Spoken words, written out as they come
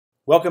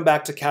Welcome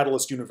back to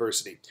Catalyst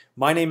University.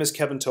 My name is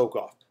Kevin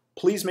Tokoff.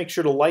 Please make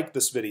sure to like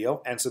this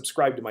video and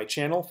subscribe to my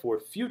channel for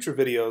future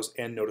videos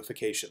and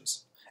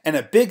notifications. And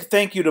a big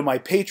thank you to my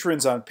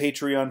patrons on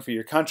Patreon for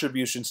your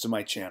contributions to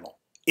my channel.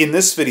 In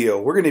this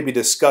video, we're going to be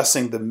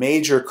discussing the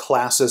major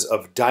classes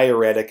of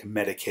diuretic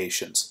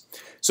medications.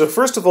 So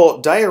first of all,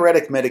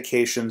 diuretic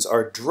medications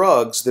are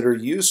drugs that are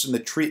used in the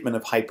treatment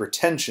of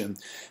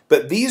hypertension,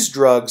 but these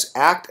drugs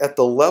act at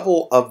the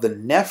level of the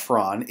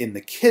nephron in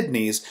the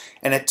kidneys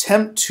and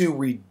attempt to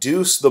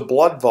reduce the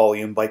blood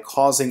volume by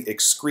causing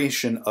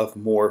excretion of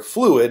more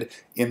fluid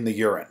in the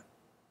urine.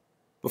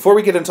 Before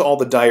we get into all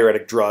the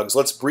diuretic drugs,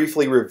 let's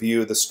briefly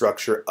review the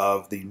structure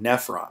of the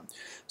nephron.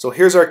 So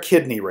here's our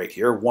kidney right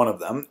here, one of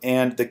them,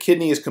 and the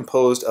kidney is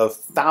composed of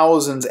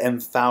thousands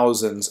and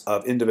thousands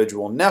of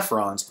individual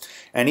nephrons,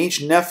 and each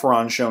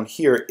nephron shown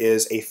here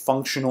is a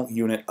functional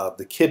unit of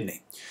the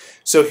kidney.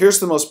 So here's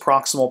the most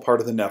proximal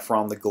part of the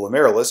nephron, the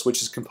glomerulus,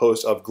 which is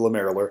composed of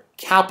glomerular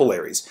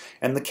capillaries.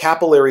 And the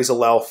capillaries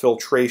allow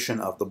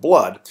filtration of the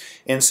blood.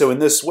 And so in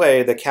this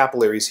way, the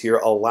capillaries here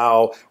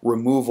allow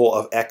removal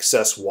of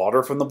excess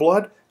water from the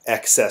blood,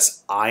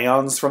 excess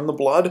ions from the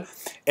blood,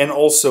 and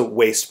also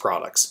waste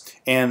products.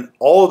 And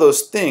all of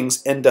those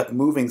things end up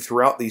moving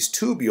throughout these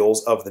tubules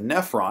of the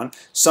nephron.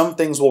 Some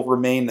things will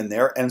remain in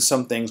there, and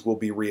some things will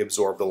be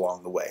reabsorbed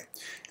along the way.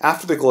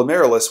 After the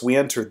glomerulus, we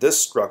enter this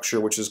structure,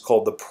 which is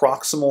called the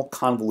proximal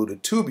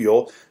convoluted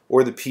tubule,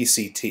 or the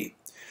PCT.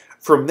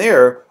 From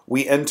there,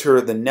 we enter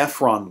the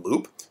nephron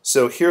loop.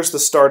 So here's the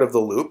start of the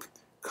loop,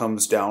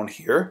 comes down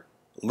here,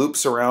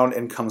 loops around,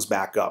 and comes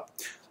back up.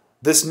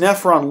 This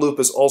nephron loop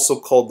is also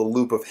called the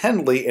loop of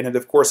Henle, and it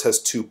of course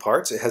has two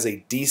parts. It has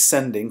a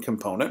descending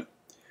component,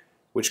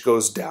 which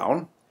goes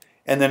down,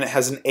 and then it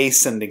has an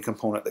ascending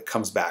component that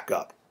comes back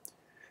up.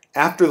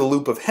 After the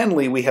loop of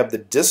Henle, we have the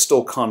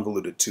distal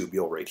convoluted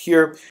tubule right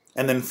here,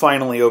 and then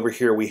finally over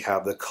here we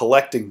have the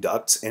collecting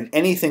ducts, and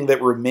anything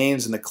that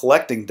remains in the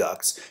collecting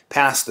ducts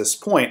past this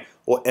point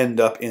will end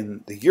up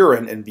in the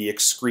urine and be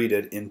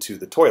excreted into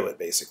the toilet,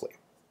 basically.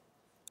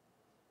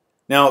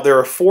 Now, there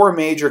are four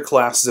major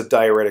classes of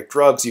diuretic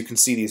drugs. You can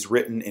see these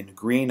written in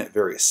green at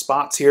various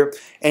spots here.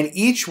 And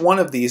each one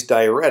of these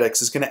diuretics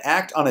is going to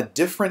act on a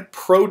different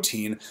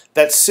protein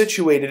that's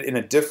situated in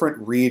a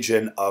different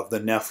region of the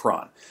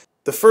nephron.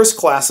 The first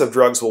class of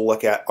drugs we'll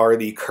look at are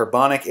the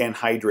carbonic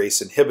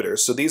anhydrase inhibitors.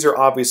 So these are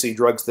obviously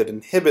drugs that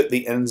inhibit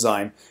the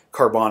enzyme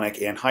carbonic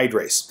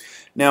anhydrase.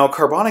 Now,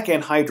 carbonic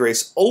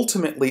anhydrase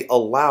ultimately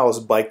allows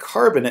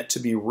bicarbonate to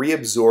be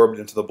reabsorbed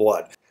into the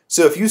blood.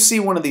 So if you see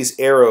one of these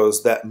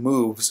arrows that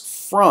moves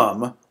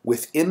from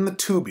within the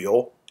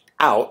tubule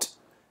out,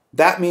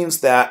 that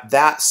means that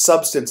that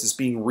substance is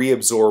being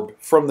reabsorbed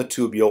from the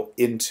tubule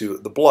into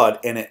the blood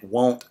and it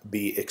won't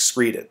be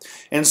excreted.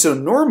 And so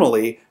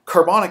normally,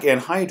 carbonic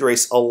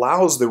anhydrase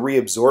allows the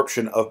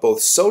reabsorption of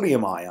both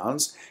sodium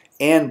ions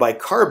and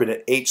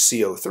bicarbonate,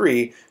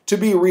 HCO3, to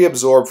be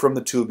reabsorbed from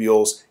the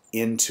tubules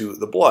into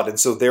the blood. And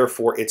so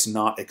therefore, it's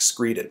not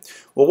excreted.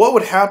 Well, what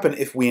would happen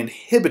if we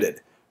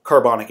inhibited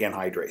carbonic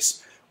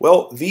anhydrase?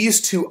 Well,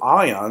 these two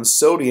ions,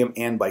 sodium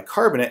and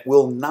bicarbonate,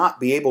 will not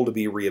be able to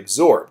be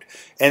reabsorbed.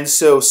 And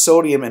so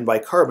sodium and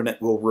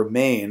bicarbonate will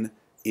remain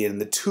in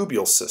the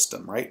tubule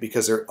system, right?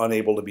 Because they're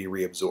unable to be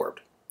reabsorbed.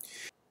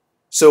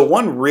 So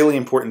one really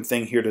important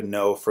thing here to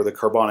know for the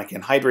carbonic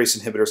anhydrase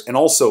inhibitors and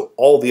also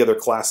all the other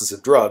classes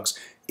of drugs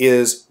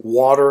is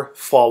water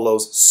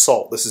follows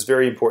salt. This is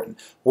very important.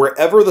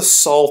 Wherever the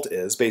salt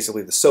is,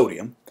 basically the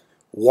sodium,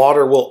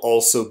 water will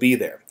also be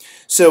there.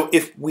 So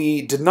if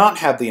we did not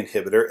have the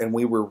inhibitor and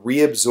we were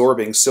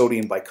reabsorbing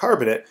sodium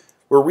bicarbonate,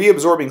 we're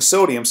reabsorbing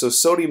sodium, so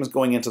sodium is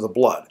going into the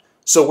blood.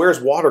 So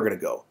where's water going to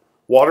go?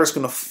 Water is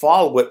going to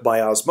follow it by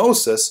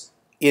osmosis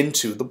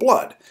into the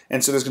blood.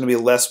 And so there's going to be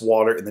less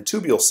water in the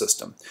tubule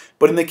system.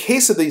 But in the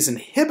case of these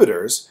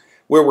inhibitors,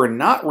 where we're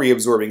not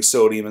reabsorbing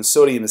sodium and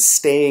sodium is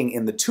staying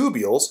in the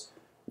tubules,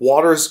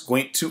 water is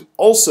going to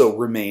also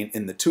remain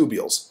in the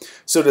tubules.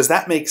 So does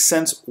that make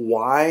sense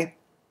why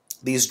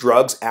these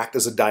drugs act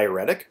as a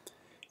diuretic?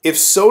 If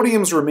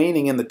sodium's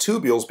remaining in the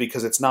tubules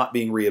because it's not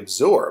being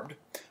reabsorbed,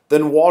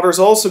 then water's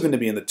also going to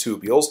be in the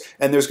tubules,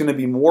 and there's going to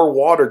be more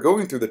water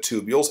going through the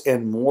tubules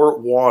and more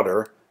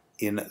water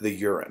in the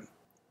urine.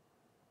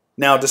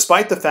 Now,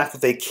 despite the fact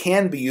that they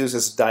can be used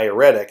as a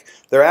diuretic,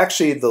 they're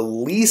actually the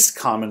least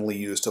commonly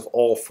used of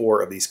all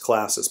four of these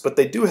classes, but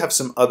they do have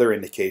some other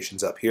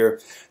indications up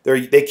here.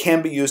 They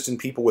can be used in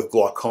people with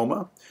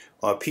glaucoma,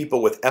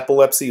 people with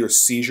epilepsy or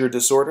seizure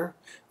disorder,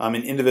 in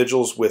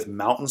individuals with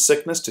mountain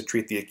sickness to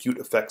treat the acute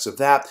effects of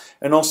that,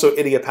 and also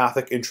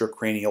idiopathic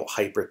intracranial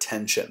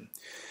hypertension.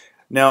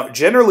 Now,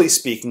 generally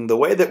speaking, the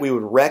way that we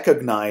would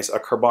recognize a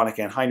carbonic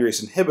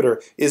anhydrase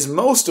inhibitor is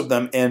most of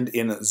them end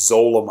in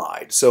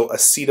zolamide. So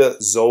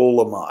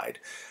acetazolamide,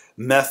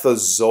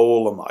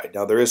 methazolamide.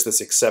 Now, there is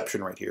this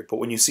exception right here, but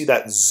when you see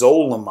that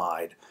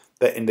zolamide,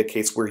 that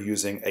indicates we're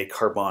using a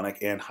carbonic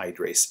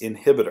anhydrase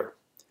inhibitor.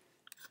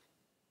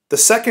 The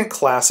second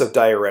class of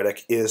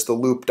diuretic is the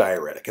loop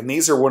diuretic, and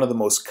these are one of the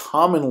most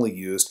commonly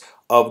used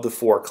of the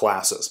four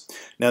classes.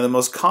 Now, the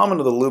most common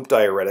of the loop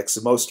diuretics,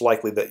 the most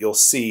likely that you'll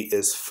see,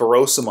 is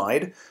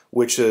furosemide,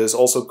 which is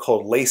also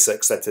called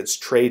Lasix, that's its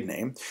trade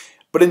name.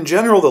 But in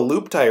general, the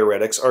loop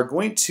diuretics are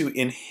going to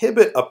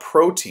inhibit a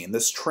protein,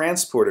 this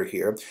transporter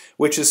here,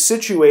 which is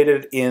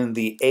situated in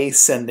the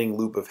ascending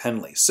loop of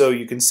Henle. So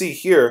you can see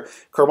here,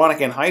 carbonic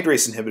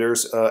anhydrase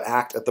inhibitors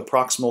act at the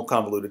proximal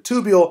convoluted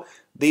tubule.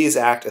 These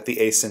act at the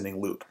ascending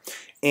loop.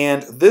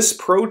 And this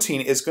protein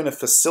is going to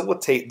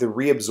facilitate the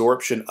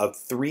reabsorption of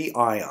three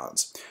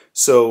ions.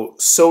 So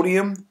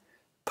sodium,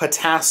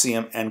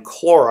 potassium, and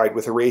chloride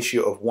with a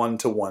ratio of 1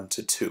 to 1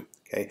 to 2.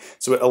 Okay?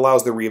 So it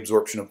allows the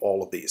reabsorption of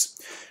all of these.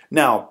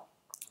 Now,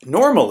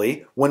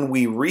 normally when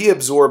we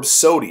reabsorb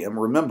sodium,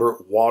 remember,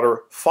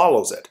 water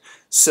follows it.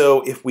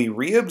 So if we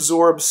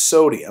reabsorb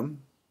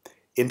sodium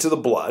into the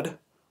blood,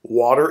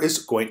 water is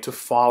going to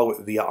follow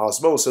it via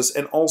osmosis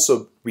and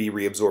also be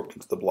reabsorbed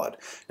into the blood.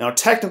 Now,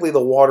 technically,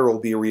 the water will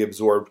be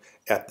reabsorbed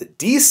at the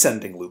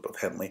descending loop of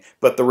Henle,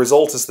 but the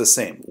result is the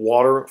same.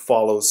 Water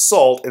follows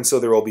salt, and so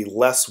there will be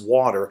less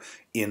water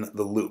in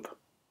the loop.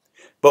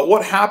 But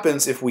what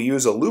happens if we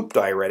use a loop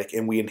diuretic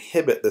and we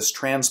inhibit this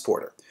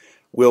transporter?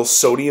 Will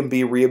sodium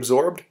be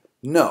reabsorbed?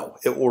 No,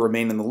 it will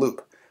remain in the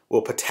loop.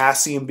 Will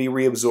potassium be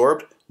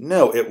reabsorbed?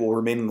 No, it will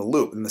remain in the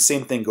loop. And the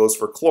same thing goes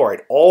for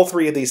chloride. All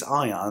three of these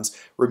ions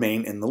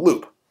remain in the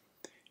loop.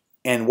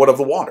 And what of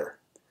the water?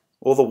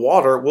 Well, the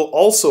water will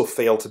also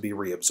fail to be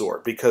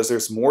reabsorbed because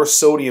there's more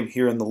sodium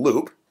here in the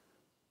loop,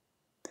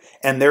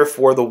 and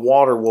therefore the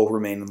water will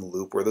remain in the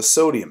loop where the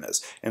sodium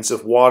is. And so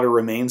if water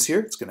remains here,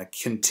 it's going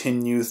to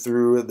continue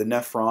through the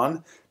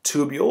nephron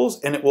tubules,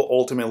 and it will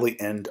ultimately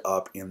end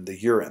up in the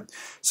urine.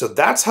 So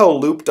that's how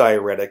loop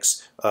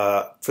diuretics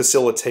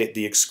facilitate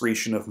the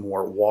excretion of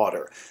more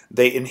water.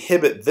 They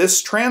inhibit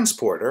this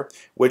transporter,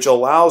 which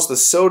allows the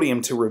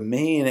sodium to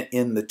remain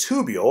in the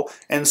tubule,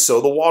 and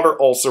so the water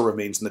also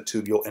remains in the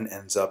tubule and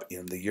ends up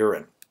in the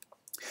urine.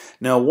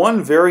 Now,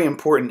 one very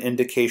important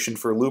indication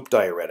for loop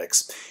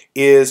diuretics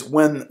is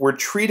when we're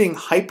treating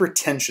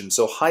hypertension,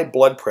 so high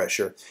blood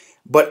pressure,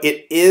 but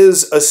it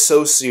is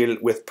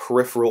associated with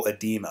peripheral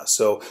edema.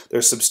 So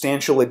there's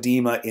substantial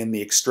edema in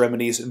the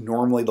extremities.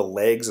 Normally the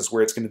legs is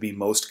where it's going to be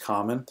most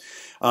common.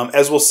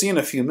 As we'll see in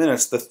a few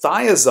minutes, the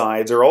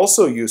thiazides are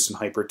also used in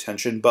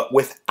hypertension, but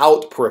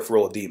without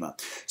peripheral edema.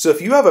 So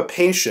if you have a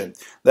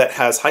patient that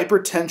has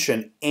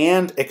hypertension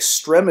and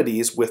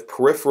extremities with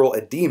peripheral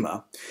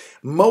edema,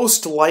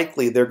 most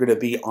likely they're going to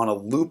be on a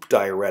loop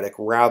diuretic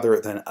rather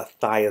than a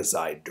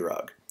thiazide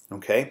drug.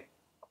 Okay?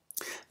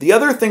 The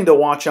other thing to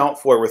watch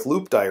out for with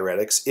loop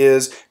diuretics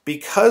is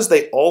because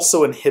they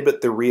also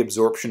inhibit the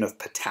reabsorption of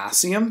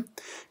potassium,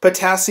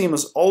 potassium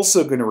is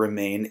also going to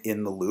remain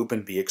in the loop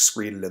and be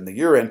excreted in the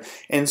urine,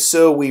 and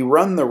so we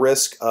run the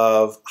risk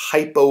of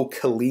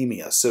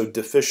hypokalemia, so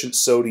deficient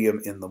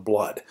sodium in the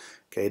blood.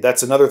 Okay,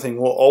 that's another thing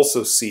we'll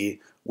also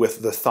see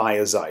with the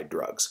thiazide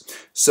drugs.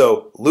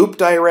 So loop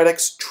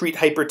diuretics treat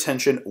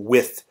hypertension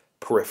with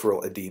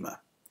peripheral edema.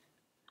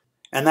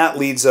 And that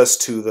leads us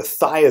to the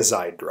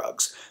thiazide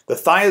drugs. The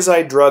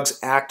thiazide drugs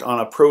act on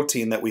a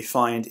protein that we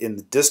find in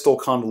the distal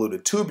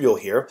convoluted tubule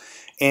here,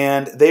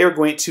 and they are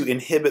going to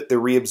inhibit the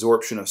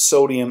reabsorption of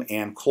sodium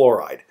and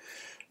chloride.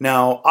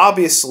 Now,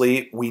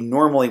 obviously, we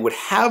normally would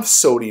have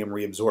sodium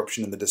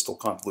reabsorption in the distal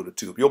convoluted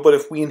tubule, but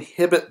if we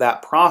inhibit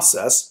that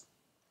process,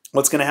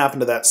 what's going to happen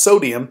to that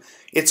sodium?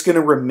 It's going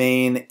to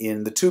remain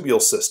in the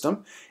tubule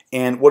system.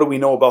 And what do we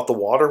know about the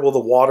water? Well, the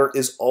water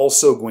is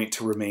also going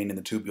to remain in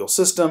the tubule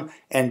system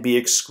and be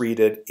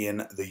excreted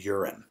in the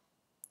urine.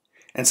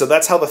 And so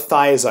that's how the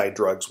thiazide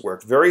drugs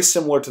work. Very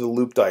similar to the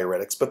loop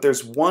diuretics, but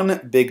there's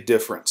one big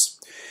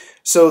difference.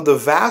 So the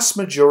vast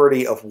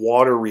majority of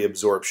water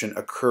reabsorption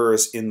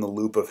occurs in the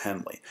loop of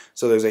Henle.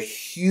 So there's a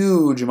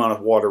huge amount of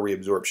water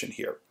reabsorption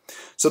here.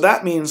 So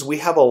that means we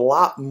have a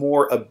lot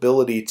more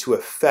ability to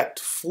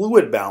affect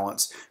fluid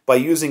balance by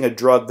using a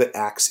drug that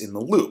acts in the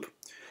loop.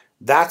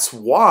 That's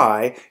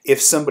why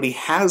if somebody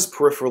has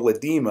peripheral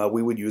edema,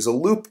 we would use a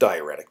loop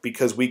diuretic,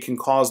 because we can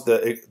cause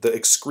the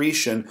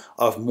excretion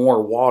of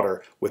more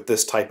water with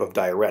this type of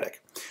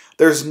diuretic.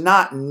 There's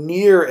not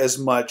near as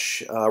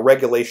much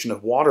regulation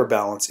of water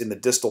balance in the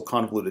distal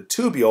convoluted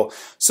tubule,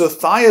 so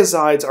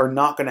thiazides are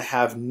not going to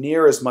have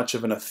near as much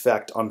of an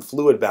effect on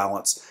fluid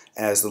balance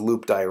as the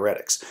loop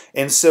diuretics.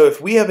 And so if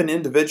we have an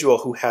individual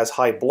who has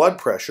high blood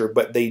pressure,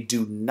 but they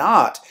do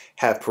not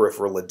have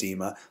peripheral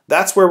edema,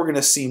 that's where we're going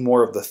to see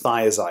more of the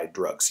thiazide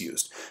drugs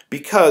used,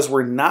 because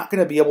we're not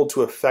going to be able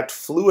to affect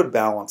fluid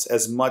balance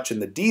as much in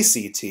the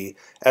DCT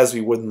as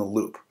we would in the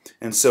loop.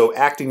 And so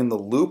acting in the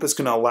loop is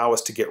going to allow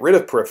us to get rid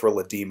of peripheral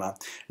edema,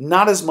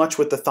 not as much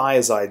with the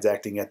thiazides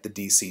acting at the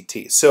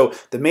DCT. So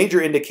the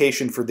major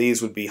indication for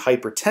these would be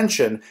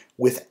hypertension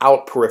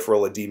without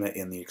peripheral edema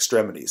in the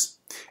extremities.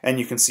 And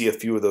you can see a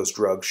few of those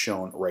drugs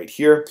shown right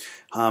here.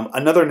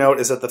 Another note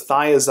is that the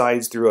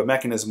thiazides, through a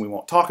mechanism we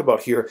won't talk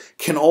about here,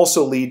 can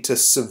also lead to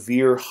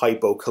severe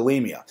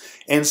hypokalemia.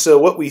 And so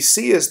what we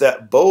see is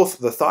that both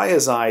the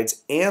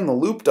thiazides and the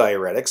loop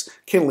diuretics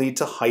can lead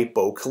to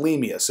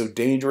hypokalemia, so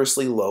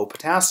dangerously low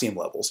potassium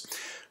levels.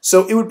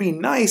 So it would be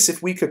nice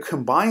if we could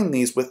combine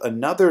these with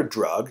another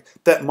drug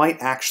that might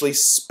actually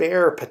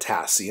spare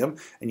potassium,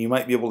 and you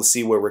might be able to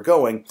see where we're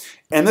going.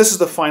 And this is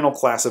the final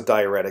class of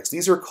diuretics.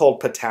 These are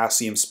called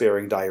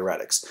potassium-sparing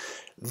diuretics.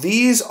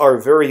 These are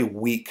very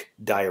weak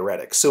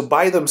diuretics, so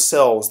by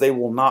themselves they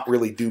will not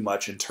really do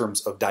much in terms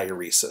of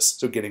diuresis,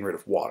 so getting rid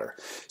of water.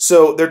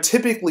 So they're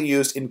typically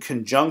used in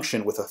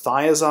conjunction with a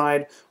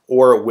thiazide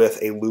or with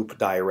a loop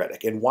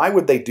diuretic. And why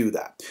would they do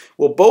that?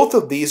 Well, both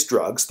of these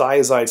drugs,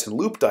 thiazides and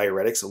loop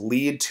diuretics,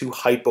 lead to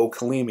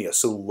hypokalemia,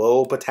 so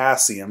low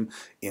potassium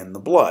in the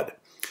blood.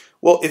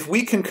 Well, if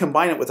we can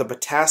combine it with a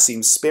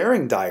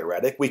potassium-sparing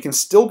diuretic, we can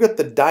still get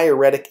the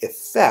diuretic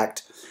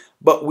effect,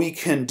 but we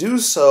can do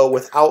so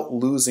without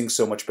losing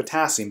so much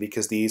potassium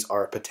because these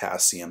are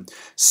potassium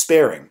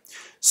sparing.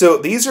 So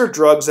these are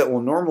drugs that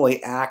will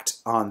normally act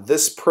on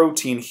this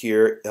protein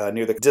here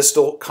near the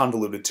distal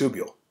convoluted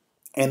tubule,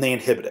 and they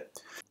inhibit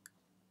it.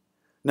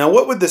 Now,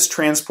 what would this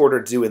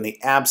transporter do in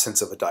the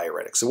absence of a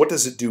diuretic? So what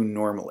does it do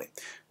normally?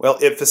 Well,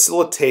 it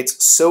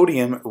facilitates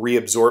sodium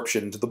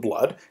reabsorption into the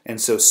blood, and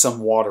so some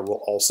water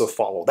will also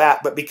follow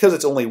that, but because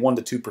it's only 1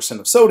 to 2%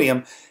 of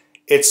sodium,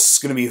 it's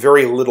going to be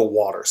very little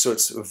water, so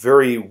it's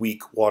very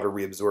weak water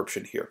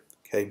reabsorption here.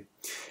 Okay,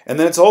 and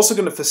then it's also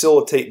going to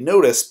facilitate,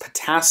 notice,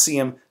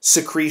 potassium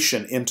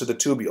secretion into the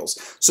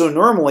tubules. So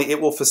normally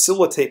it will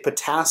facilitate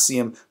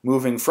potassium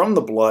moving from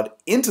the blood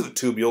into the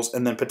tubules,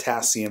 and then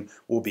potassium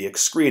will be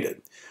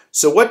excreted.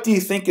 So what do you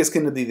think is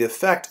going to be the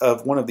effect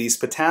of one of these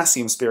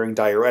potassium-sparing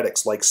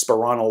diuretics like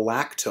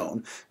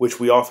spironolactone, which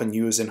we often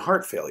use in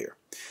heart failure?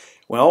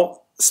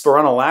 Well,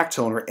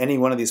 spironolactone or any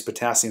one of these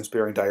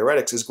potassium-sparing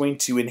diuretics is going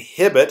to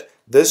inhibit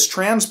this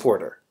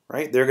transporter,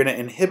 right? They're going to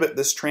inhibit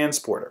this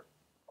transporter.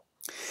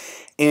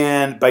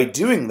 And by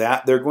doing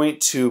that, they're going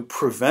to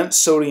prevent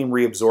sodium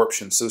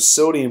reabsorption. So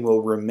sodium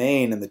will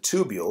remain in the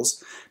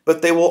tubules,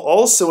 but they will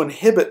also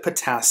inhibit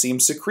potassium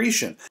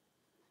secretion.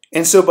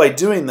 And so by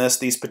doing this,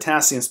 these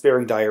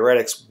potassium-sparing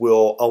diuretics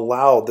will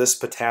allow this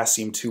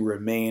potassium to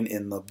remain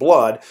in the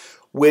blood,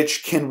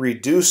 which can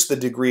reduce the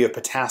degree of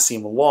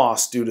potassium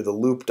loss due to the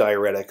loop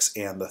diuretics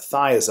and the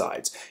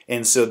thiazides.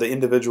 And so the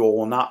individual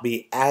will not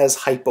be as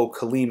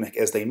hypokalemic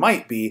as they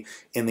might be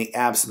in the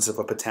absence of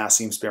a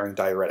potassium-sparing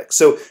diuretic.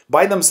 So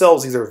by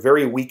themselves, these are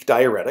very weak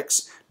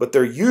diuretics, but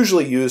they're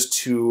usually used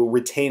to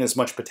retain as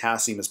much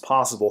potassium as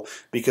possible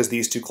because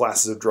these two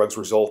classes of drugs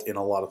result in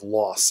a lot of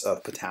loss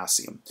of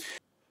potassium.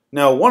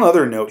 Now, one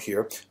other note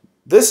here.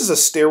 This is a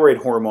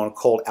steroid hormone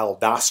called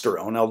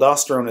aldosterone.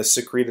 Aldosterone is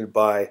secreted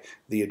by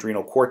the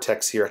adrenal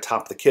cortex here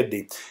atop the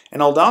kidney.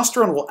 And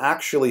aldosterone will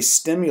actually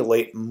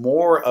stimulate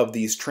more of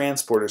these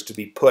transporters to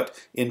be put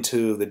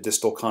into the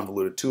distal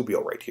convoluted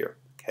tubule right here.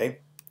 Okay?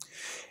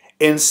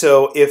 And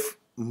so if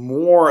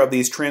more of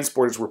these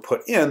transporters were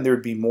put in, there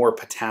would be more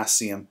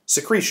potassium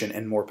secretion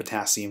and more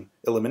potassium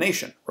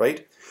elimination,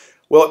 right?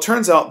 Well, it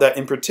turns out that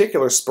in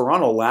particular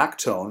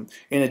spironolactone,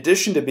 in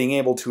addition to being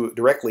able to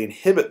directly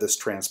inhibit this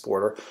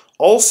transporter,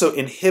 also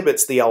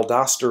inhibits the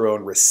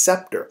aldosterone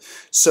receptor.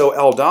 So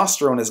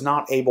aldosterone is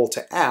not able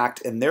to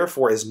act and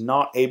therefore is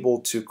not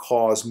able to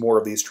cause more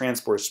of these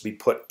transporters to be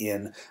put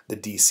in the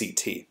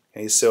DCT.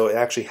 Okay, so it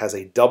actually has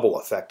a double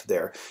effect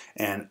there,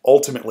 and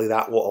ultimately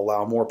that will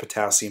allow more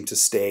potassium to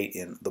stay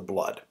in the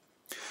blood.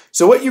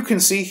 So what you can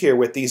see here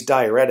with these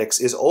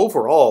diuretics is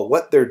overall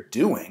what they're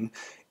doing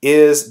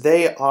is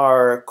they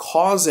are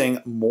causing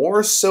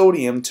more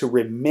sodium to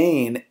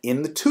remain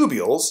in the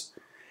tubules,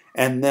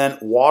 and then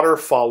water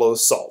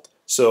follows salt.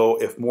 So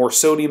if more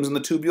sodium's in the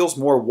tubules,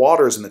 more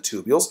water's in the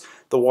tubules,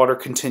 the water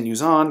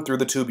continues on through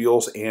the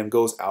tubules and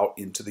goes out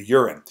into the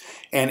urine.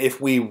 And if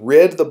we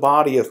rid the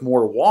body of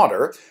more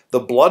water, the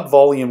blood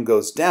volume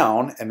goes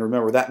down, and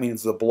remember that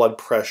means the blood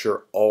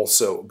pressure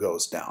also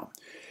goes down.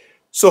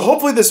 So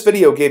hopefully this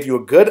video gave you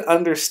a good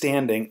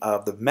understanding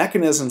of the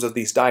mechanisms of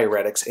these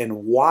diuretics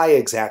and why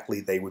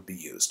exactly they would be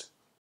used.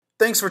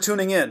 Thanks for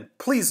tuning in.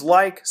 Please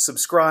like,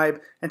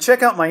 subscribe, and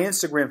check out my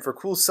Instagram for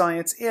cool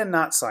science and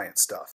not science stuff.